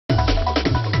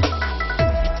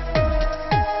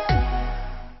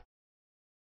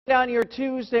On your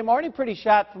Tuesday morning, pretty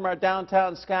shot from our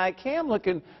downtown sky cam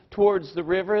looking towards the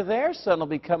river there. Sun will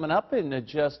be coming up in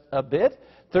just a bit.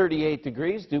 38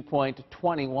 degrees, dew point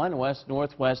 21,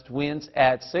 west-northwest winds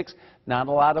at 6. Not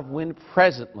a lot of wind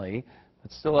presently.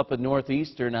 It's still up in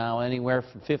northeaster now, anywhere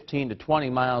from 15 to 20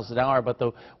 miles an hour, but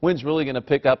the wind's really going to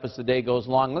pick up as the day goes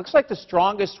along. Looks like the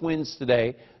strongest winds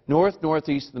today,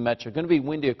 northeast of the metro, are going to be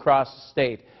windy across the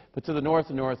state. But to the north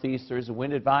and northeast, there is a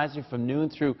wind advisory from noon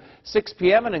through 6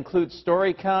 p.m. and includes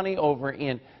Story County over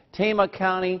in Tama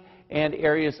County and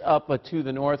areas up to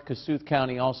the north. Kasuth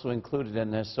County also included in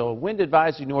this. So a wind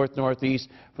advisory northeast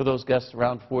for those gusts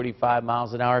around 45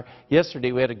 miles an hour.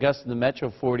 Yesterday we had a gust in the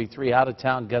metro 43, out of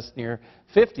town gust near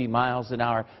 50 miles an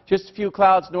hour. Just a few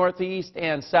clouds northeast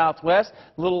and southwest.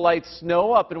 A little light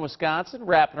snow up in Wisconsin,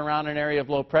 wrapping around an area of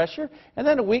low pressure. And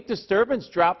then a weak disturbance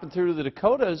dropping through the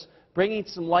Dakotas, bringing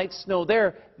some light snow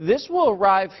there. This will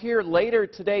arrive here later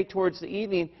today towards the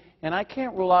evening, and I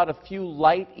can't rule out a few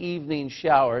light evening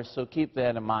showers, so keep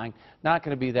that in mind. Not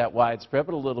going to be that widespread,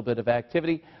 but a little bit of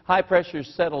activity. High pressure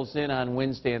settles in on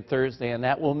Wednesday and Thursday, and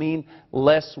that will mean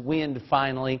less wind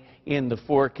finally in the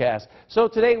forecast. So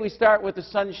today we start with the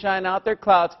sunshine out there.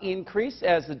 Clouds increase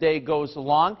as the day goes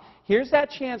along. Here's that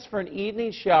chance for an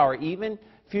evening shower, even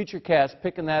Futurecast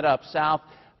picking that up south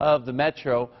of the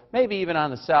metro, maybe even on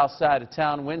the south side of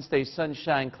town. Wednesday,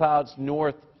 sunshine, clouds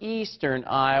northeastern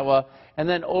Iowa, and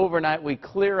then overnight we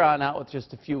clear on out with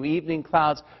just a few evening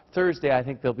clouds. Thursday, I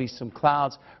think there'll be some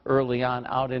clouds early on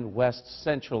out in west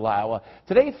central Iowa.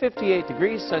 Today, 58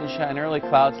 degrees, sunshine early,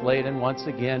 clouds late, and once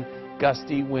again,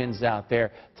 gusty winds out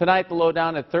there. Tonight, the low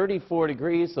down at 34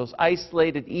 degrees. Those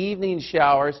isolated evening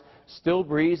showers, still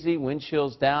breezy, wind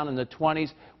chills down in the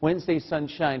 20s. Wednesday,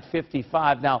 sunshine,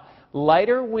 55. Now,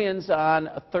 lighter winds on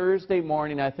a Thursday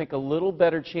morning. I think a little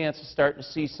better chance of starting to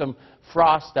see some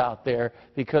frost out there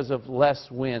because of less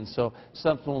wind. So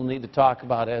something we'll need to talk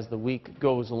about as the week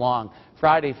goes along.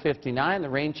 Friday, 59. The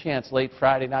rain chance late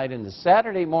Friday night into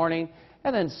Saturday morning.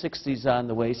 And then 60s on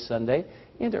the way Sunday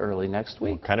into early next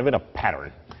week. Well, kind of in a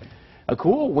pattern. A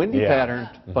cool, windy pattern,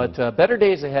 but better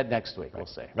days ahead next week, we'll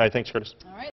say. All right, thanks, Curtis. All right.